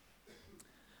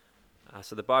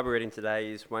So the Bible reading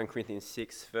today is 1 Corinthians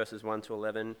 6, verses 1 to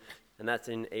 11, and that's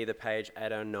in either page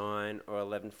 809 or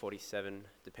 1147,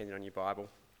 depending on your Bible.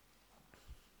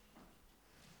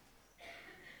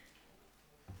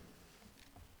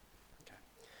 Okay.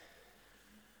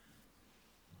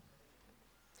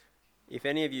 If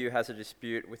any of you has a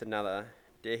dispute with another,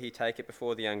 dare he take it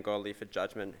before the ungodly for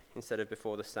judgment instead of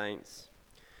before the saints?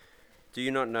 Do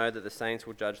you not know that the saints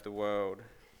will judge the world?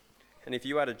 And if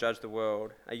you are to judge the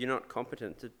world, are you not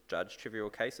competent to judge trivial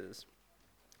cases?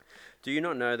 Do you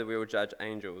not know that we will judge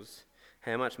angels?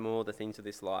 How much more the things of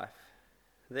this life?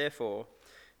 Therefore,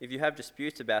 if you have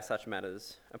disputes about such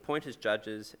matters, appoint as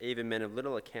judges even men of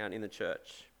little account in the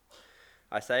church.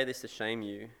 I say this to shame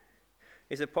you.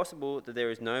 Is it possible that there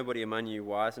is nobody among you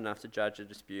wise enough to judge a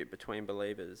dispute between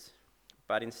believers?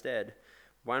 But instead,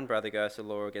 one brother goes to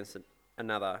law against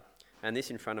another, and this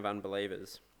in front of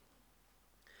unbelievers.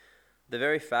 The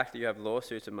very fact that you have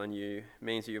lawsuits among you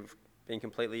means you've been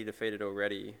completely defeated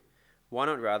already. Why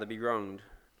not rather be wronged?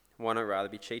 Why not rather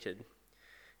be cheated?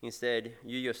 Instead,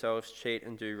 you yourselves cheat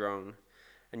and do wrong,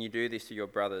 and you do this to your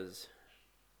brothers.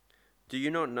 Do you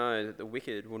not know that the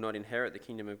wicked will not inherit the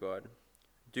kingdom of God?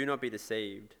 Do not be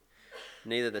deceived.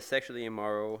 Neither the sexually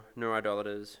immoral, nor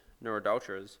idolaters, nor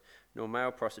adulterers, nor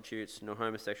male prostitutes, nor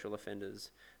homosexual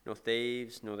offenders, nor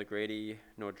thieves, nor the greedy,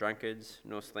 nor drunkards,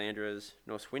 nor slanderers,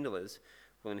 nor swindlers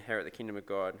will inherit the kingdom of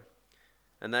God.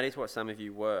 And that is what some of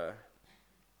you were.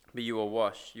 But you were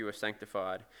washed, you were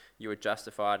sanctified, you were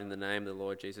justified in the name of the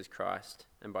Lord Jesus Christ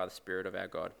and by the Spirit of our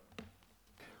God.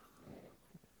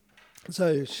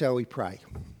 So shall we pray?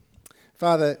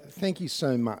 Father, thank you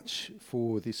so much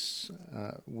for this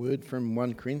word from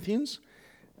 1 Corinthians.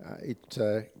 It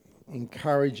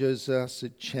encourages us,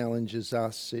 it challenges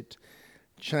us, it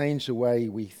changes the way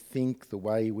we think,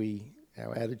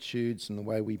 our attitudes and the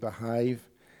way we behave.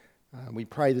 We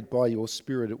pray that by your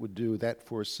Spirit it would do that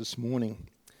for us this morning.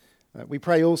 We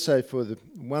pray also for the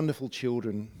wonderful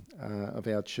children of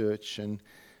our church and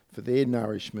for their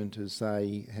nourishment as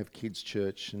they have kids'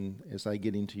 church and as they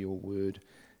get into your word,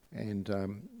 and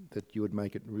that you would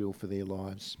make it real for their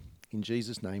lives. In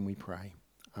Jesus' name we pray.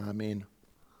 Amen.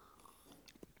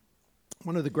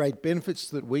 One of the great benefits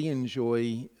that we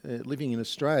enjoy living in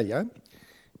Australia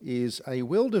is a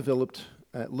well-developed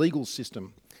legal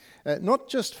system, not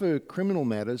just for criminal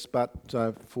matters but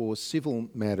for civil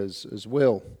matters as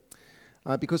well.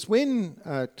 Because when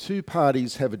two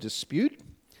parties have a dispute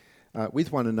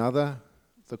with one another,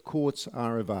 the courts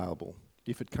are available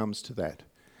if it comes to that.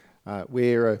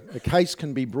 Where a case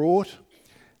can be brought,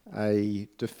 a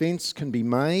defence can be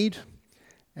made,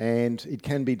 and it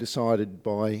can be decided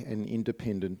by an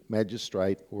independent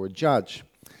magistrate or a judge.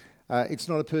 It's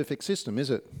not a perfect system, is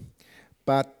it?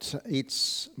 But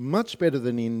it's much better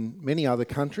than in many other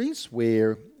countries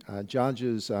where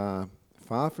judges are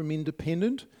far from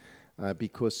independent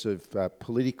because of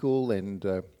political and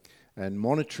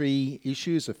monetary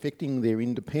issues affecting their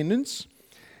independence.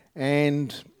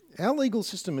 And our legal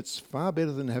system, it's far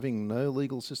better than having no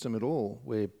legal system at all,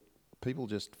 where people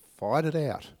just fight it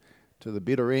out to the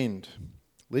bitter end,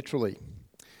 literally.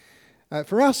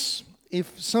 For us,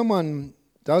 if someone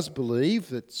does believe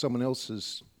that someone else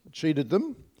has cheated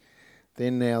them,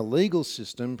 then our legal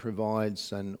system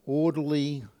provides an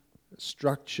orderly,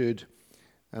 structured,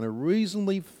 and a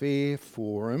reasonably fair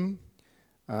forum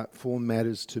for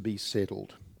matters to be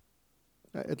settled,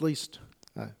 at least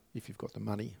if you've got the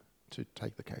money to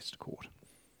take the case to court.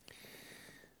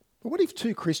 But what if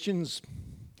two Christians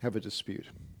have a dispute?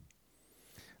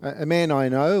 A man I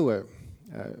know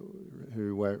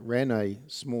who ran a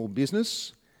small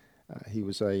business, he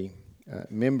was a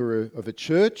member of a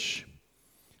church,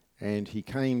 and he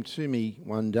came to me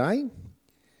one day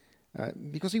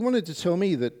because he wanted to tell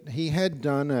me that he had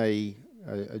done a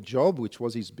job which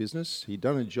was his business. He'd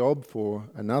done a job for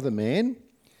another man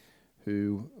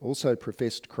who also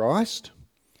professed Christ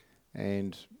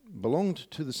and belonged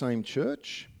to the same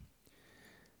church.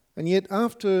 And yet,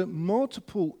 after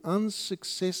multiple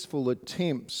unsuccessful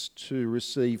attempts to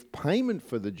receive payment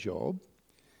for the job,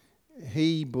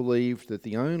 he believed that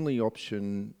the only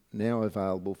option now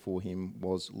available for him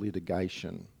was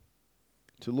litigation,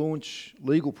 to launch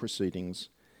legal proceedings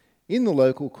in the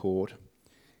local court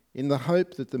in the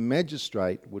hope that the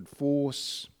magistrate would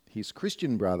force his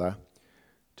Christian brother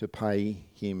to pay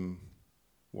him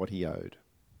what he owed.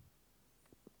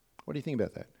 What do you think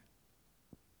about that?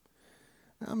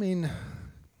 I mean,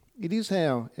 it is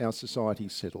how our society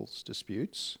settles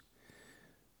disputes.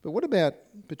 But what about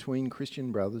between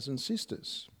Christian brothers and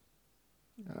sisters?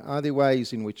 Are there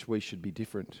ways in which we should be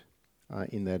different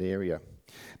in that area?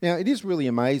 Now, it is really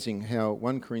amazing how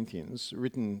 1 Corinthians,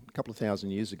 written a couple of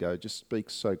thousand years ago, just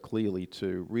speaks so clearly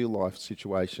to real-life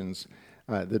situations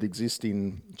that exist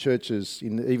in churches,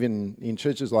 even in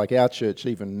churches like our church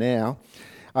even now.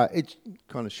 It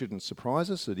kind of shouldn't surprise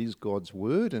us. It is God's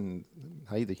word, and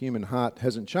hey, the human heart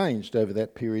hasn't changed over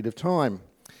that period of time.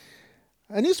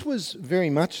 And this was very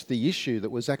much the issue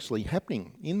that was actually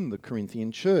happening in the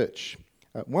Corinthian church.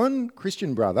 One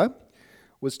Christian brother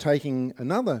was taking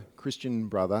another Christian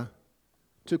brother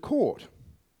to court.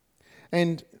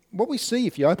 And what we see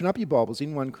if you open up your Bibles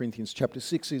in 1 Corinthians chapter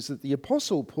 6 is that the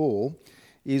Apostle Paul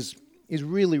is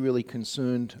really, really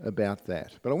concerned about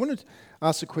that. But I wanted to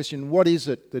ask the question, what is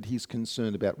it that he's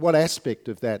concerned about? What aspect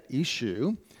of that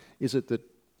issue is it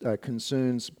that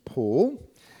concerns Paul?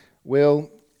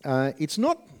 Well, it's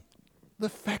not the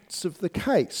facts of the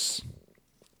case.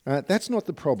 That's not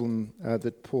the problem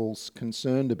that Paul's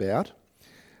concerned about.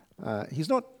 He's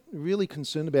not really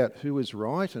concerned about who is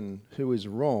right and who is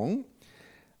wrong,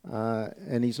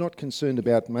 and he's not concerned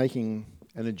about making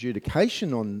an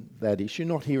adjudication on that issue,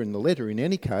 not here in the letter in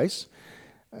any case.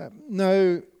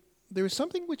 No, there is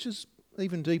something which is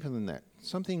even deeper than that,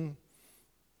 something,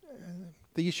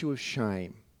 the issue of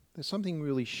shame. There's something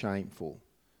really shameful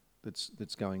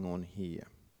that's going on here.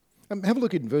 Have a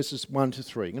look at verses 1 to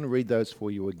 3. I'm going to read those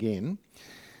for you again.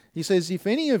 He says, "If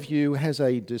any of you has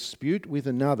a dispute with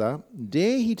another,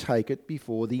 dare he take it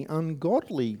before the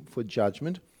ungodly for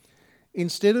judgment,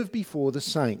 instead of before the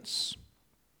saints.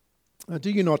 Do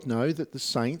you not know that the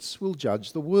saints will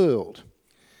judge the world?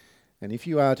 And if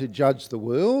you are to judge the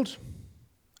world,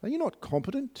 are you not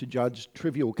competent to judge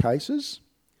trivial cases?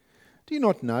 Do you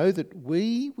not know that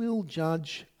we will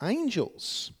judge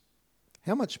angels?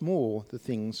 How much more the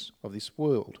things of this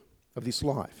world, of this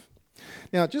life?"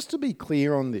 Now, just to be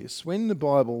clear on this, when the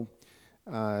Bible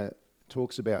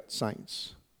talks about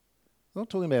saints, it's not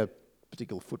talking about a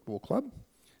particular football club.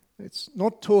 It's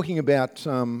not talking about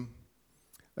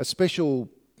a special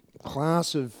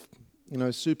class of,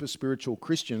 super spiritual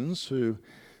Christians who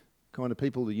kind of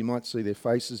people that you might see their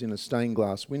faces in a stained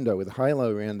glass window with a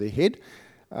halo around their head.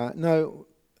 No,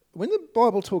 when the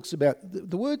Bible talks about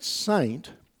the word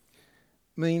saint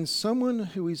means someone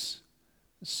who is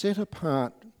set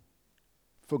apart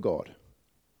for God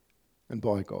and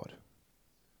by God.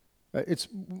 It's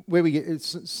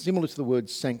similar to the word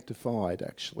sanctified,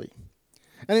 actually.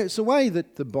 And it's a way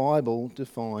that the Bible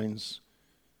defines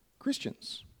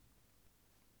Christians,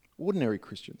 ordinary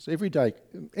Christians, everyday,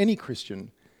 any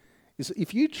Christian. Is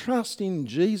if you trust in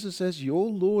Jesus as your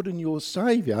Lord and your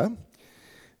Saviour,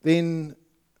 then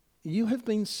you have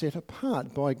been set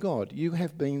apart by God. You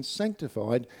have been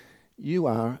sanctified. You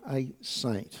are a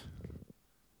saint.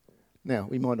 Now,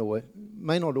 we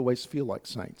may not always feel like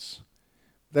saints.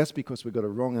 That's because we've got a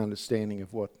wrong understanding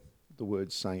of what the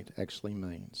word saint actually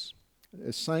means.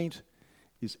 A saint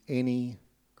is any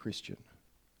Christian.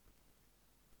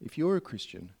 If you're a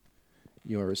Christian,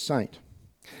 you're a saint.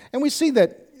 And we see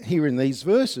that here in these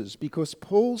verses because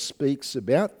Paul speaks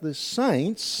about the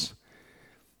saints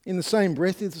in the same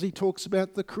breath as he talks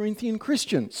about the Corinthian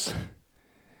Christians.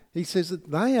 He says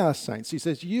that they are saints. He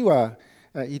says you are.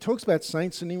 He talks about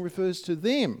saints and he refers to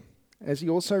them as he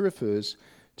also refers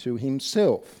to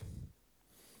himself.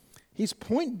 His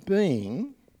point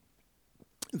being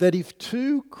that if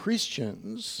two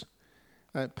Christians,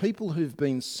 people who've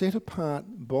been set apart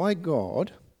by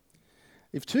God,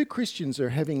 if two Christians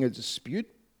are having a dispute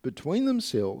between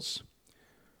themselves,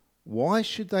 why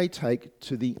should they take it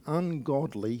to the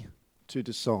ungodly to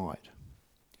decide?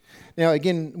 Now,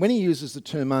 again, when he uses the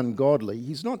term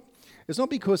ungodly, it's not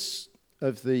because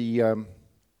of the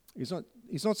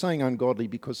he's not saying ungodly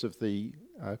because of the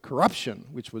corruption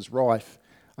which was rife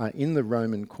in the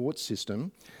Roman court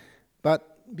system, but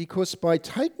because by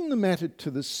taking the matter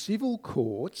to the civil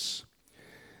courts,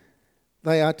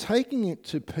 they are taking it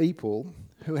to people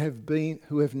who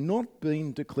have not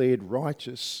been declared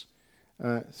righteous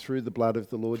through the blood of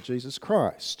the Lord Jesus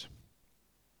Christ.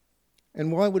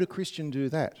 And why would a Christian do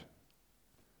that?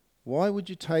 Why would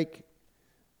you take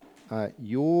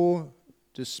your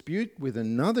dispute with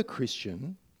another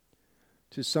Christian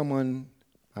to someone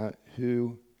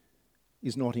who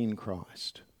is not in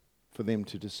Christ for them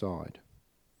to decide?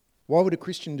 Why would a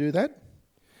Christian do that?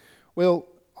 Well,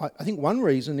 I think one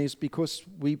reason is because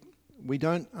we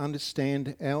don't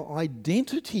understand our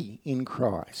identity in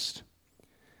Christ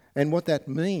and what that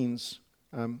means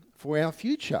for our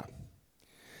future.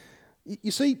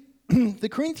 You see, the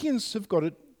Corinthians have got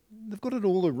it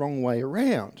all the wrong way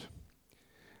around.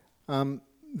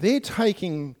 They're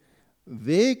taking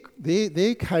their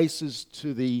cases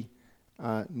to the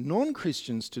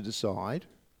non-Christians to decide,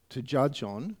 to judge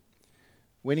on,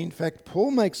 when in fact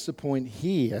Paul makes the point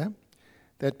here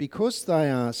that because they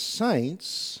are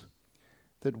saints,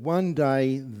 that one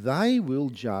day they will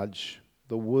judge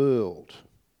the world,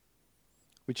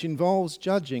 which involves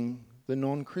judging the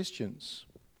non-Christians.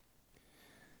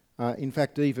 In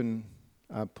fact, even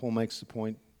Paul makes the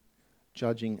point,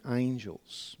 judging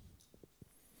angels.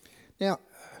 Now,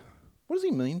 what does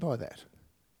he mean by that?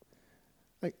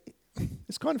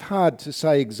 It's kind of hard to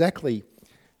say exactly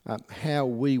how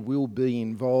we will be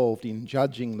involved in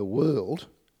judging the world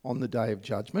on the day of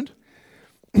judgment.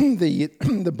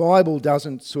 The Bible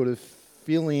doesn't sort of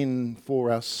fill in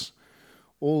for us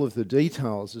all of the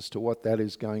details as to what that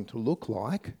is going to look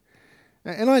like.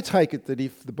 And I take it that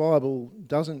if the Bible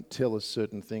doesn't tell us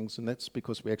certain things, and that's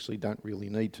because we actually don't really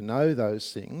need to know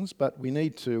those things, but we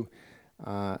need to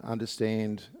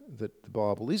understand that the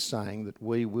Bible is saying that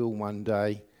we will one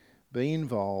day be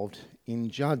involved in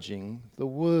judging the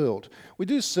world. We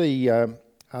do see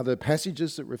other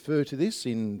passages that refer to this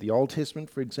in the Old Testament,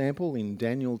 for example. In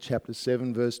Daniel chapter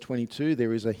 7, verse 22,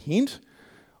 there is a hint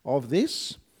of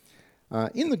this.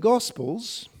 In the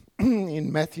Gospels,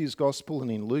 in Matthew's Gospel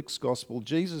and in Luke's Gospel,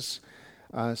 Jesus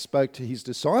spoke to his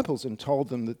disciples and told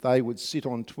them that they would sit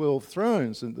on 12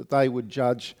 thrones and that they would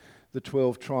judge the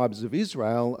 12 tribes of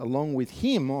Israel along with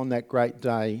him on that great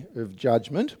day of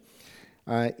judgment.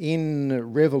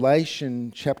 In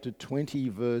Revelation chapter 20,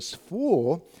 verse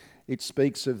 4, it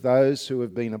speaks of those who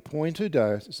have been appointed,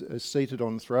 seated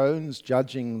on thrones,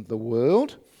 judging the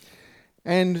world.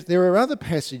 And there are other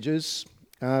passages,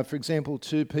 for example,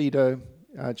 2 Peter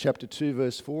chapter 2,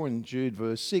 verse 4 and Jude,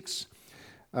 verse 6,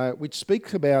 which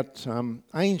speak about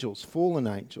angels, fallen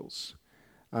angels,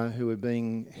 who are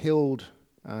being held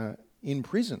in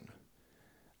prison,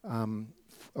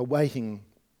 awaiting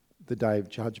the day of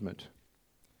judgment.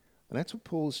 And that's what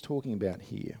Paul is talking about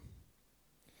here.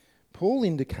 Paul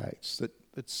indicates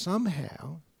that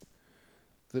somehow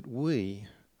that we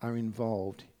are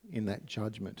involved in that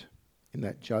judgment, in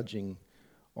that judging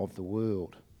of the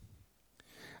world.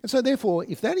 And so therefore,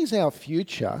 if that is our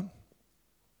future,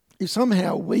 if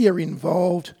somehow we are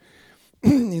involved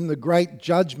in the great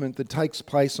judgment that takes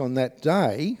place on that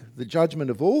day, the judgment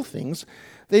of all things,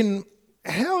 then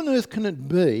how on earth can it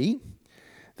be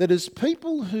that as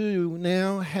people who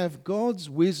now have God's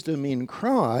wisdom in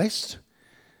Christ,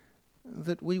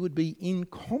 that we would be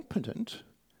incompetent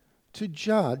to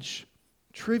judge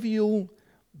trivial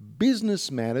business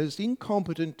matters,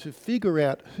 incompetent to figure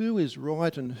out who is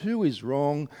right and who is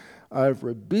wrong over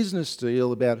a business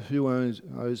deal about who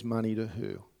owes money to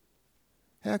who?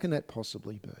 How can that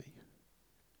possibly be?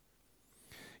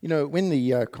 You know, when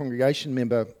the congregation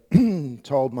member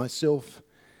told myself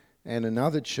and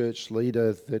another church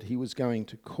leader that he was going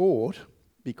to court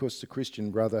because the Christian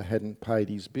brother hadn't paid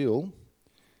his bill,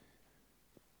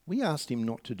 we asked him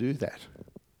not to do that.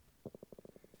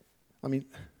 I mean,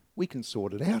 we can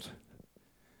sort it out.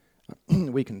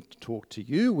 We can talk to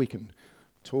you, we can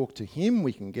talk to him,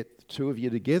 we can get the two of you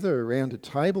together around a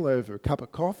table over a cup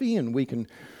of coffee and we can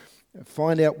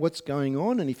find out what's going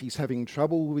on, and if he's having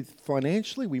trouble with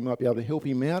financially, we might be able to help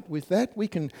him out with that. We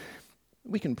can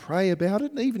pray about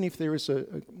it, even if there is a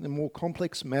more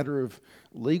complex matter of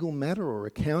legal matter or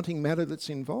accounting matter that's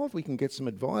involved. We can get some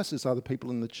advice. There's other people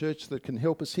in the church that can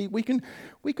help us here. We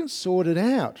can sort it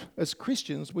out. As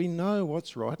Christians, we know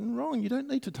what's right and wrong. You don't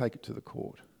need to take it to the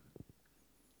court.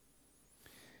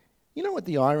 You know what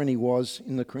the irony was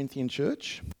in the Corinthian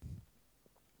church?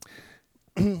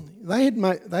 They'd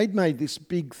made this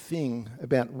big thing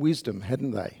about wisdom,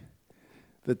 hadn't they?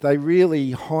 That they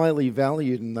really highly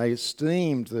valued and they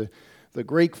esteemed the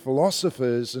Greek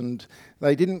philosophers, and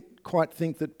they didn't quite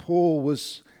think that Paul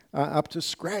was up to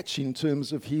scratch in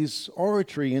terms of his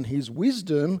oratory and his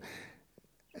wisdom,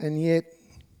 and yet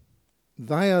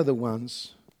they are the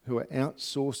ones who are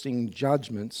outsourcing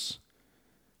judgments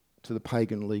to the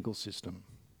pagan legal system.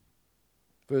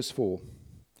 Verse 4.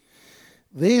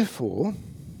 Therefore,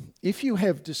 if you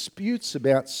have disputes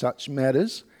about such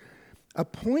matters,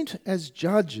 appoint as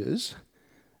judges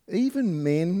even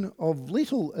men of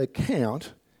little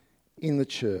account in the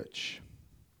church.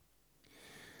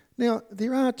 Now,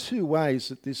 there are two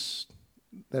ways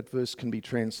that verse can be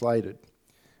translated.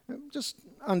 Just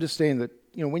understand that,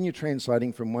 you know, when you're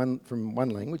translating from one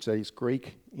language, that is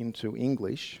Greek, into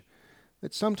English,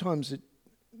 that sometimes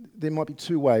there might be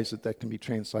two ways that can be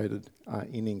translated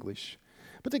in English.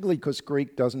 Particularly because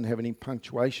Greek doesn't have any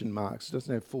punctuation marks, it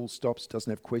doesn't have full stops,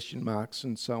 doesn't have question marks,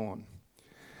 and so on.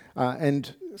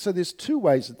 And so there's two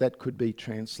ways that could be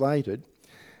translated.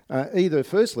 Either,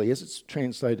 firstly, as it's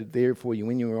translated there for you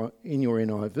in your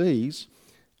NIVs,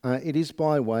 it is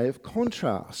by way of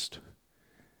contrast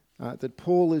that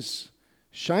Paul is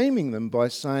shaming them by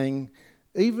saying,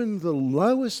 even the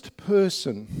lowest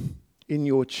person in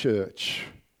your church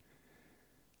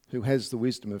who has the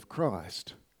wisdom of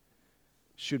Christ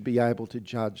should be able to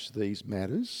judge these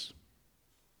matters.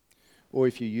 Or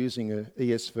if you're using an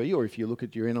ESV, or if you look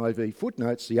at your NIV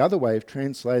footnotes, the other way of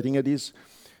translating it is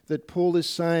that Paul is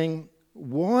saying,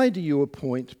 why do you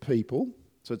appoint people?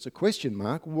 So it's a question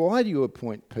mark. Why do you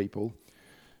appoint people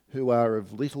who are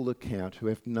of little account, who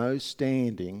have no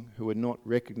standing, who are not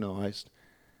recognised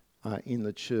in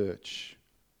the church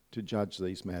to judge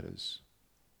these matters?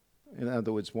 In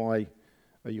other words, why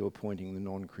are you appointing the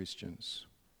non-Christians?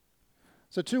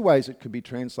 So two ways it could be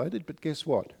translated, but guess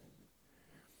what?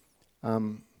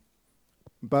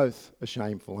 Both are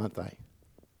shameful, aren't they?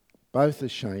 Both are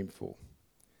shameful.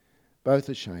 Both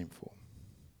are shameful.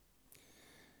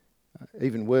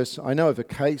 Even worse, I know of a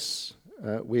case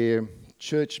where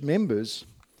church members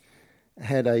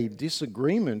had a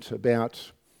disagreement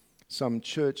about some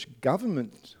church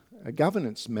governance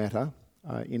matter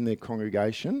in their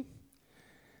congregation,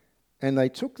 and they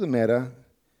took the matter,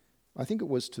 I think it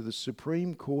was to the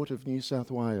Supreme Court of New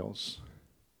South Wales.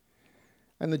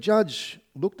 And the judge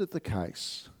looked at the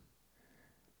case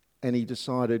and he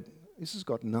decided, this has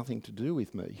got nothing to do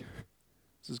with me.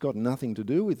 This has got nothing to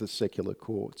do with the secular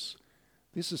courts.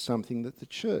 This is something that the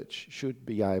church should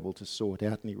be able to sort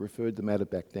out, and he referred the matter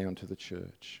back down to the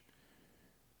church.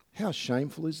 How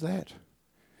shameful is that?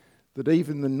 That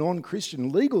even the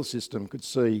non-Christian legal system could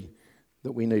see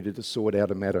that we needed to sort out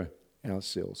a matter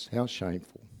ourselves. How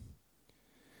shameful.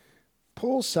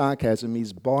 Paul's sarcasm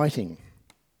is biting.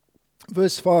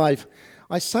 Verse 5,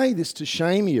 I say this to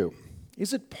shame you.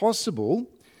 Is it possible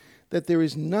that there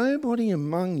is nobody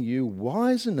among you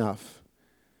wise enough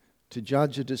to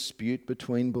judge a dispute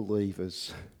between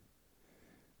believers?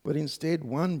 But instead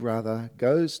one brother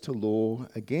goes to law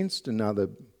against another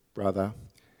brother,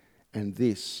 and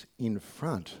this in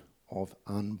front of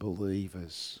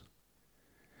unbelievers.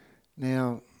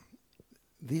 Now,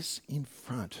 this in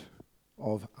front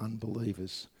of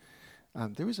unbelievers.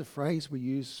 There is a phrase we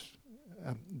use,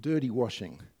 dirty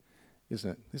washing, isn't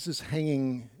it? This is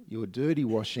hanging your dirty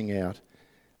washing out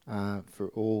for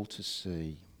all to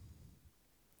see.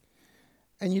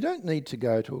 And you don't need to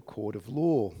go to a court of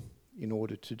law in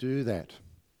order to do that.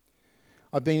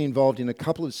 I've been involved in a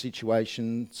couple of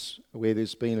situations where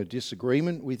there's been a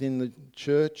disagreement within the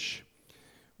church,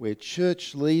 where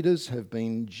church leaders have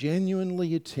been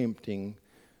genuinely attempting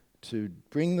to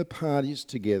bring the parties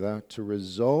together to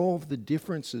resolve the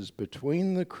differences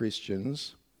between the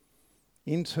Christians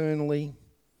internally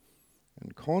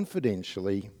and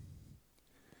confidentially.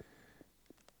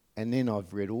 And then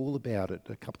I've read all about it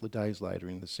a couple of days later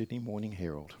in the Sydney Morning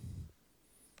Herald,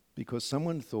 because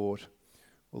someone thought,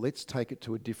 well, let's take it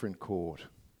to a different court,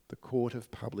 the court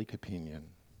of public opinion.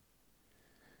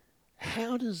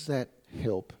 How does that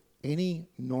help any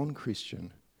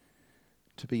non-Christian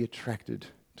to be attracted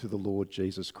to the Lord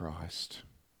Jesus Christ,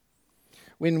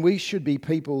 when we should be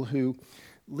people who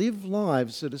live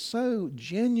lives that are so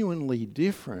genuinely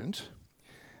different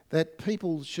that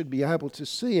people should be able to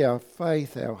see our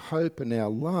faith, our hope and our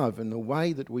love and the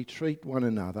way that we treat one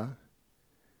another,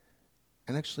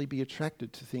 and actually be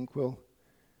attracted to think, well,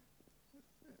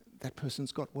 that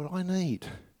person's got what I need.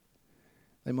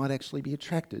 They might actually be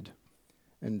attracted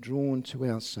and drawn to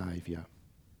our Saviour.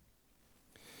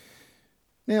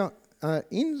 Now,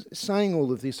 in saying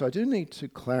all of this, I do need to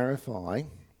clarify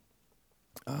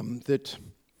that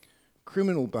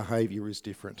criminal behaviour is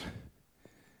different,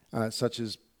 such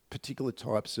as particular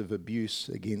types of abuse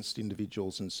against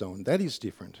individuals and so on. That is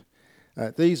different.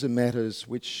 These are matters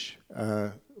which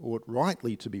ought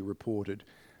rightly to be reported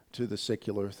to the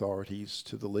secular authorities,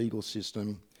 to the legal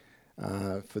system,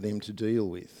 for them to deal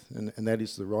with. And that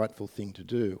is the rightful thing to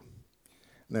do.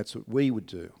 And that's what we would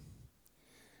do.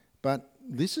 But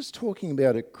this is talking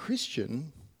about a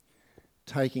Christian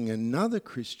taking another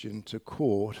Christian to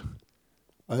court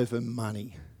over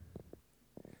money.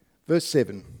 Verse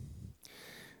 7.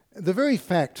 The very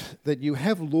fact that you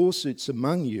have lawsuits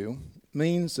among you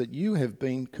means that you have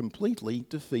been completely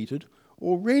defeated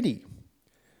already.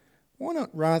 Why not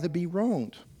rather be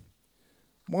wronged?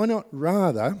 Why not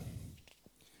rather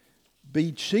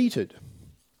be cheated?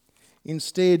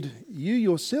 Instead, you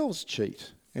yourselves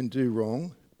cheat and do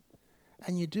wrong,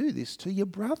 and you do this to your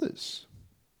brothers.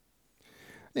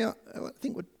 Now, I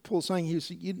think what Paul's saying here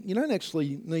is you don't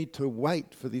actually need to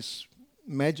wait for this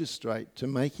magistrate to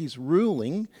make his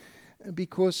ruling,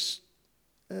 because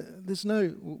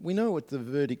we know what the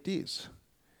verdict is.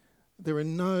 There are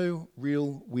no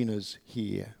real winners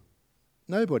here.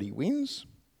 Nobody wins.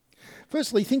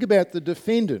 Firstly, think about the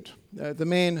defendant, the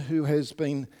man who has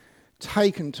been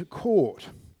taken to court.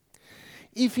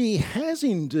 If he has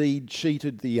indeed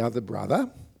cheated the other brother,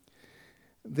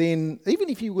 then even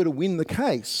if he were to win the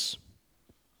case,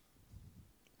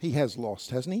 he has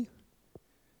lost, hasn't he?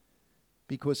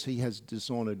 Because he has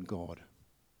dishonoured God.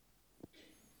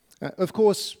 Of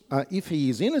course, if he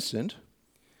is innocent,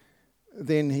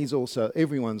 then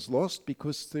everyone's lost,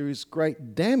 because there is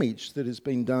great damage that has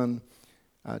been done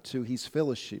to his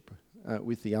fellowship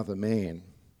with the other man,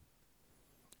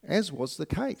 as was the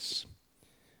case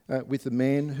with the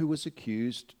man who was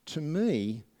accused to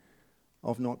me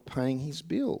of not paying his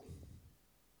bill.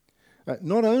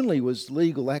 Not only was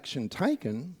legal action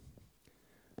taken,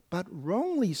 but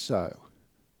wrongly so.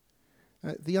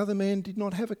 The other man did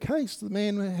not have a case. The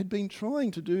man had been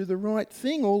trying to do the right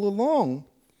thing all along,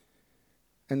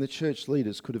 and the church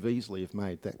leaders could have easily have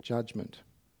made that judgment.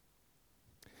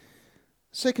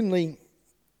 Secondly,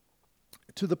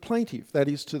 to the plaintiff, that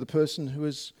is, to the person who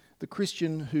is the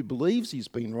Christian who believes he's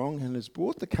been wrong and has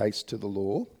brought the case to the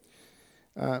law,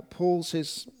 Paul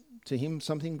says to him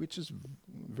something which is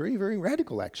very, very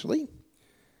radical, actually,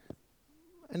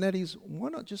 and that is, why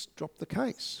not just drop the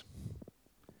case?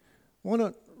 Why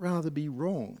not rather be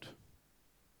wronged?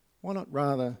 Why not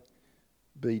rather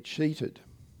be cheated?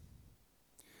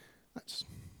 That's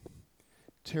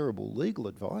terrible legal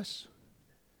advice.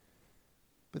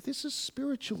 But this is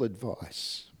spiritual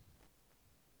advice.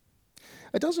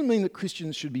 It doesn't mean that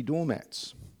Christians should be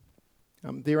doormats.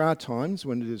 There are times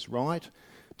when it is right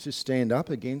to stand up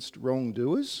against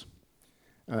wrongdoers,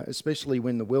 especially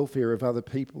when the welfare of other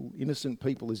people, innocent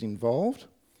people, is involved,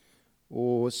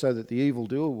 or so that the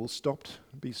evildoer will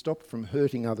be stopped from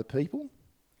hurting other people.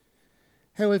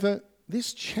 However,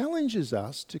 this challenges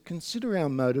us to consider our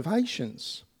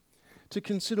motivations, to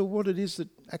consider what it is that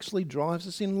actually drives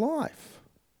us in life.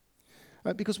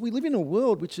 Because we live in a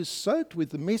world which is soaked with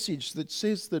the message that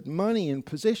says that money and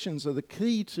possessions are the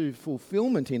key to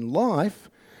fulfillment in life,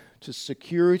 to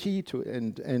security,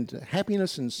 and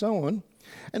happiness, and so on.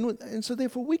 And so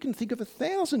therefore we can think of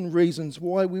 1,000 reasons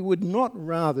why we would not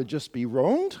rather just be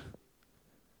wronged,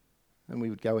 and we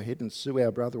would go ahead and sue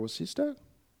our brother or sister.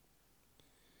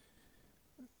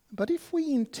 But if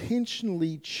we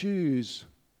intentionally choose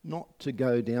not to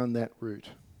go down that route,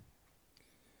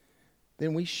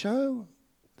 then we show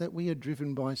that we are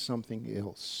driven by something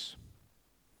else.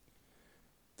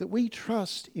 That we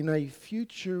trust in a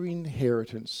future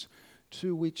inheritance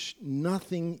to which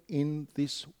nothing in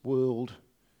this world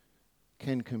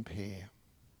can compare.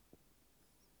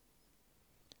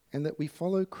 And that we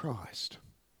follow Christ,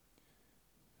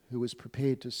 who was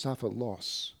prepared to suffer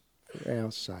loss for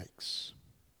our sakes.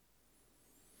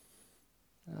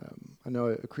 I know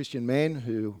a Christian man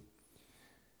who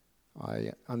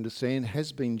I understand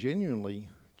has been genuinely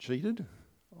cheated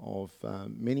of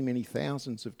many, many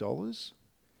thousands of dollars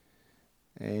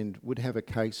and would have a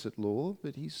case at law,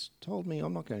 but he's told me,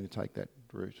 I'm not going to take that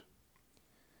route.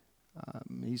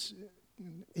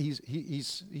 He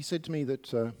said to me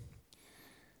that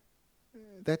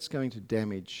that's going to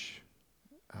damage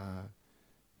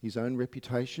his own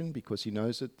reputation, because he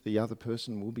knows that the other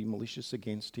person will be malicious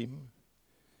against him.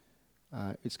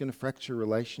 It's going to fracture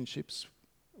relationships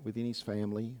within his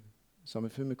family, some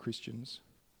of whom are Christians,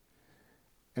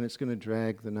 and it's going to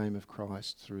drag the name of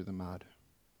Christ through the mud.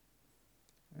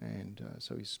 And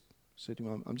so he's said to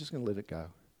him, I'm just going to let it go.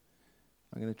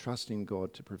 I'm going to trust in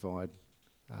God to provide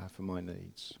for my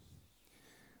needs.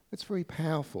 That's very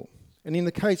powerful. And in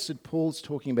the case that Paul's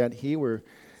talking about here, where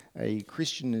a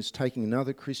Christian is taking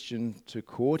another Christian to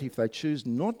court, if they choose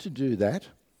not to do that,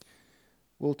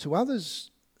 well, to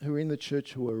others who are in the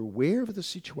church who are aware of the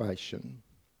situation,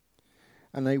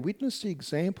 and they witness the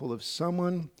example of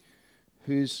someone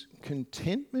whose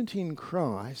contentment in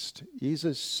Christ is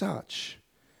as such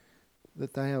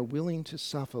that they are willing to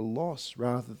suffer loss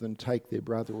rather than take their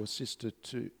brother or sister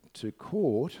to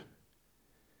court,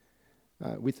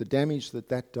 with the damage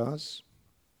that does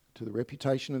to the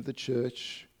reputation of the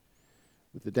church,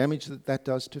 with the damage that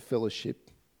does to fellowship,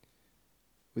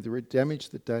 with the damage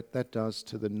that does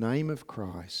to the name of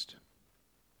Christ,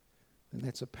 then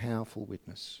that's a powerful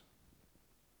witness.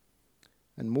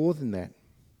 And more than that,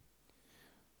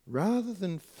 rather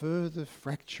than further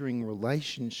fracturing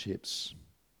relationships,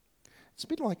 it's a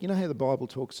bit like, you know how the Bible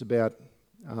talks about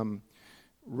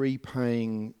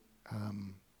repaying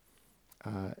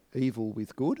evil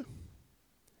with good?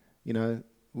 You know,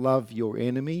 love your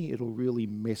enemy, it'll really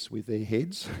mess with their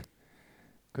heads,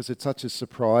 because it's such a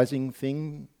surprising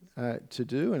thing to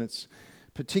do, and it's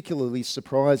particularly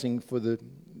surprising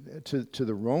to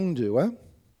the wrongdoer.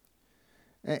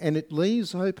 And it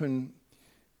leaves open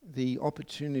the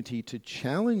opportunity to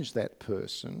challenge that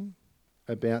person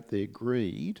about their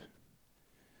greed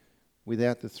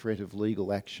without the threat of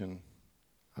legal action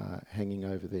hanging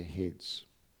over their heads.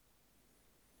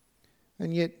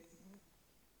 And yet,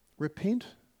 repent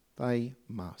they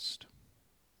must.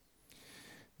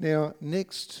 Now,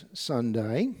 next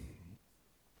Sunday,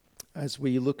 as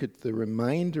we look at the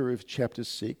remainder of chapter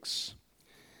 6,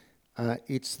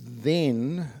 it's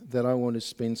then that I want to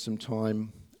spend some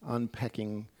time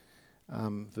unpacking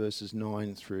verses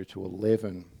 9 through to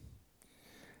 11.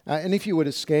 And if you were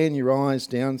to scan your eyes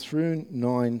down through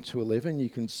 9 to 11, you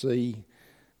can see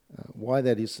why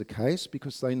that is the case,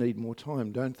 because they need more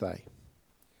time, don't they?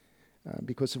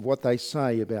 Because of what they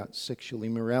say about sexual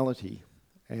immorality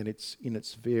and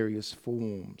its various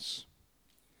forms.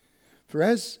 For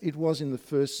as it was in the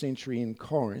first century in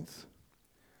Corinth,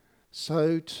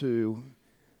 so too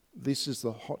this is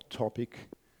the hot topic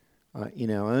in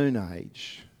our own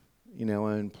age, in our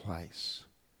own place.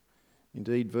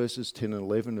 Indeed, verses 10 and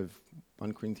 11 of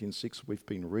 1 Corinthians 6, we've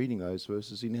been reading those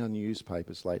verses in our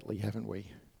newspapers lately, haven't we?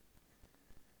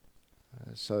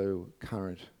 So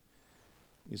current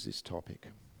is this topic.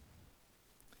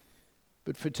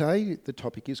 But for today, the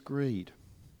topic is greed.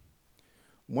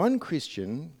 One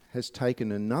Christian has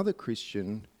taken another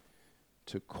Christian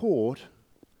to court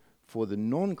for the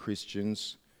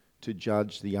non-Christians to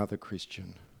judge the other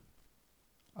Christian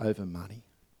over money.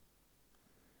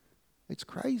 It's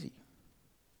crazy.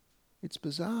 It's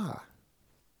bizarre.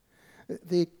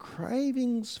 Their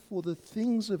cravings for the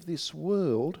things of this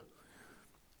world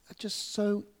are just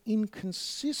so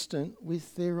inconsistent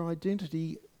with their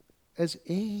identity as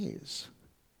heirs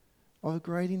of a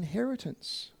great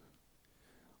inheritance,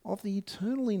 of the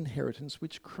eternal inheritance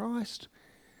which Christ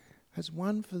has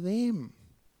won for them,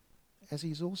 as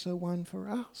he's also won for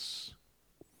us.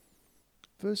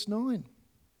 Verse 9.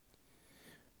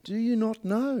 Do you not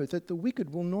know that the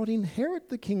wicked will not inherit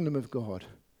the kingdom of God?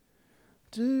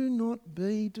 Do not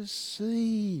be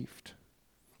deceived.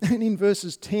 And in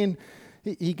verses 10,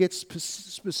 he gets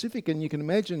specific, and you can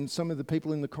imagine some of the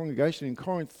people in the congregation in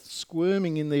Corinth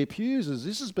squirming in their pews as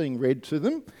this is being read to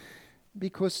them,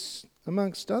 because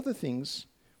amongst other things,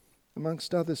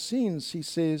 amongst other sins, he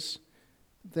says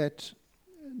that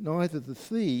neither the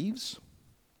thieves,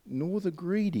 nor the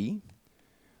greedy,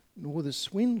 nor the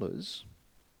swindlers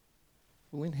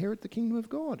will inherit the kingdom of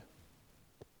God.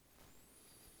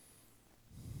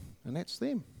 And that's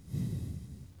them.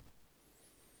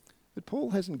 But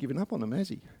Paul hasn't given up on them, has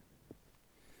he?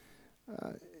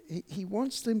 He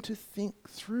wants them to think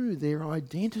through their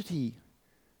identity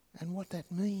and what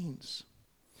that means.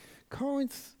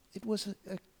 Corinth, it was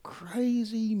a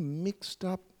crazy, mixed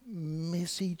up,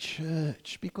 messy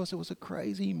church, because it was a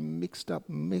crazy, mixed up,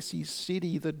 messy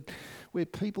city where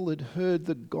people had heard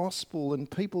the gospel and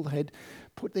people had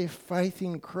put their faith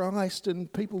in Christ,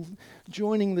 and people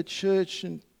joining the church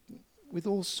and with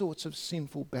all sorts of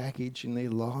sinful baggage in their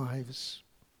lives,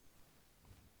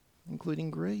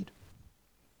 including greed.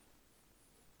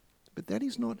 But that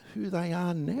is not who they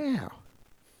are now.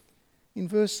 In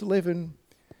verse 11,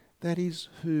 that is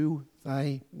who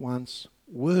they once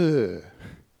were.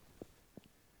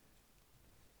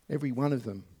 Every one of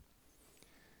them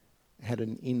had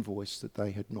an invoice that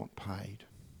they had not paid.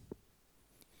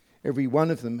 Every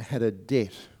one of them had a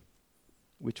debt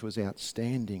which was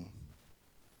outstanding.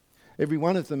 Every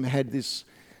one of them had this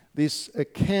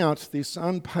account, this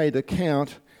unpaid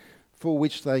account, for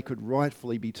which they could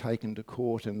rightfully be taken to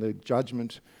court, and the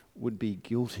judgment would be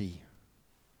guilty.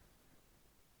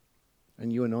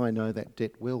 And you and I know that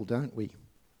debt well, don't we?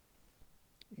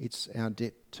 It's our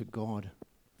debt to God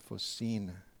for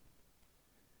sin.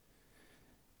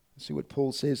 See what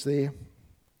Paul says there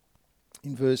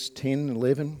in verse 10 and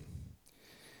 11.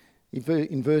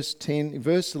 In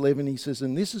verse 11 he says,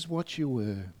 and this is what you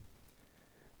were.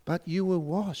 But you were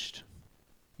washed,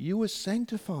 you were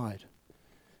sanctified,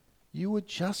 you were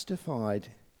justified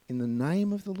in the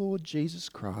name of the Lord Jesus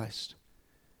Christ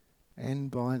and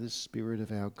by the Spirit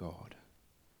of our God.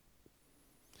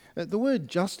 The word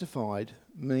justified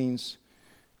means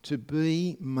to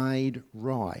be made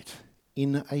right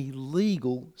in a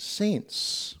legal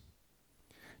sense.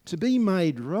 To be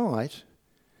made right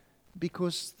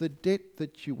because the debt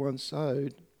that you once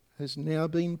owed has now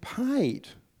been paid.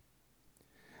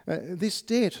 This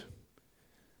debt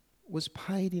was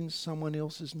paid in someone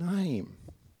else's name.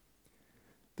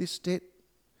 This debt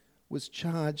was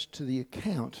charged to the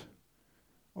account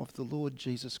of the Lord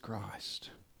Jesus Christ.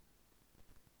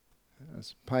 I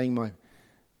was paying my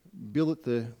bill at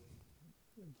the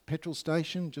petrol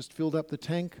station, just filled up the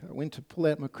tank. I went to pull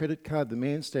out my credit card. The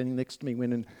man standing next to me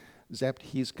went and zapped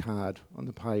his card on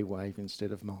the pay wave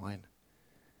instead of mine.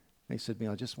 And he said to me,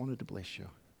 I just wanted to bless you.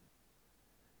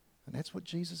 And that's what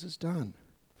Jesus has done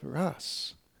for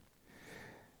us.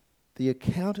 The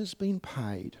account has been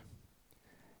paid.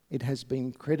 It has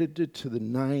been credited to the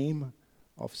name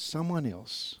of someone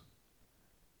else,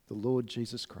 the Lord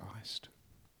Jesus Christ,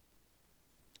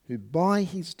 who by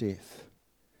his death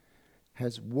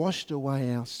has washed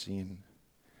away our sin,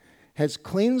 has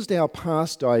cleansed our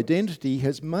past identity,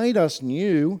 has made us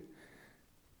new,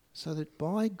 so that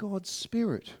by God's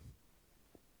Spirit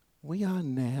we are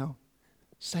now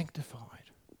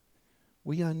sanctified.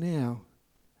 We are now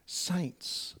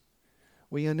saints.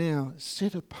 We are now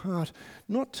set apart,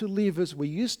 not to live as we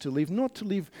used to live, not to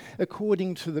live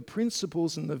according to the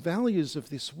principles and the values of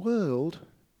this world,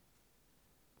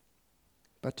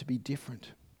 but to be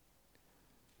different.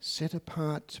 Set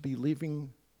apart to be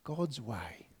living God's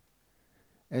way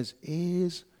as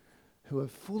heirs who are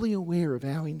fully aware of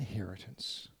our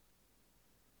inheritance.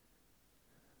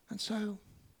 And so,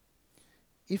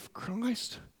 if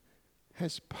Christ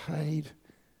has paid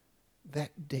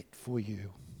that debt for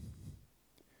you,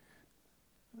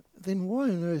 then why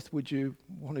on earth would you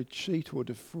want to cheat or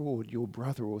defraud your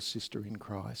brother or sister in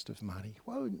Christ of money?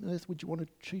 Why on earth would you want to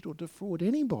cheat or defraud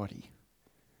anybody?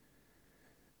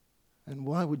 And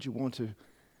why would you want to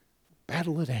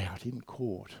battle it out in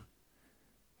court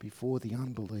before the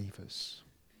unbelievers?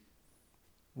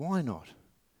 Why not?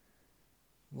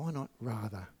 Why not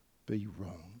rather be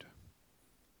wronged?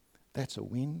 That's a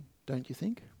win, don't you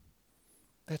think?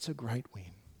 That's a great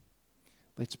win.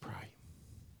 Let's pray.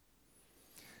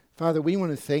 Father, we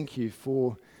want to thank you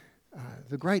for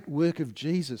the great work of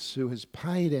Jesus, who has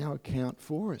paid our account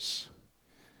for us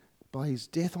by his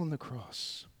death on the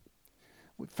cross.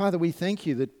 Father, we thank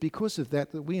you that because of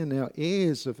that we are now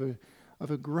heirs of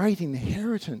a great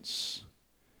inheritance.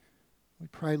 We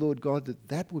pray, Lord God,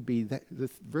 that would be the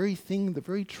very thing, the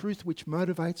very truth which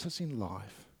motivates us in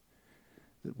life,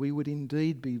 that we would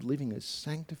indeed be living as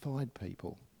sanctified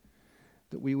people,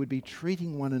 that we would be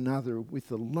treating one another with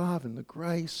the love and the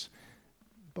grace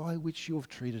by which you've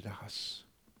treated us,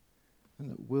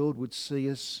 and that the world would see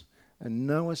us and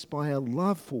know us by our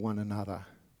love for one another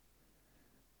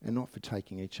and not for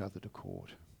taking each other to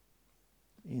court.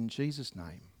 In Jesus'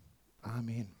 name,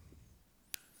 amen.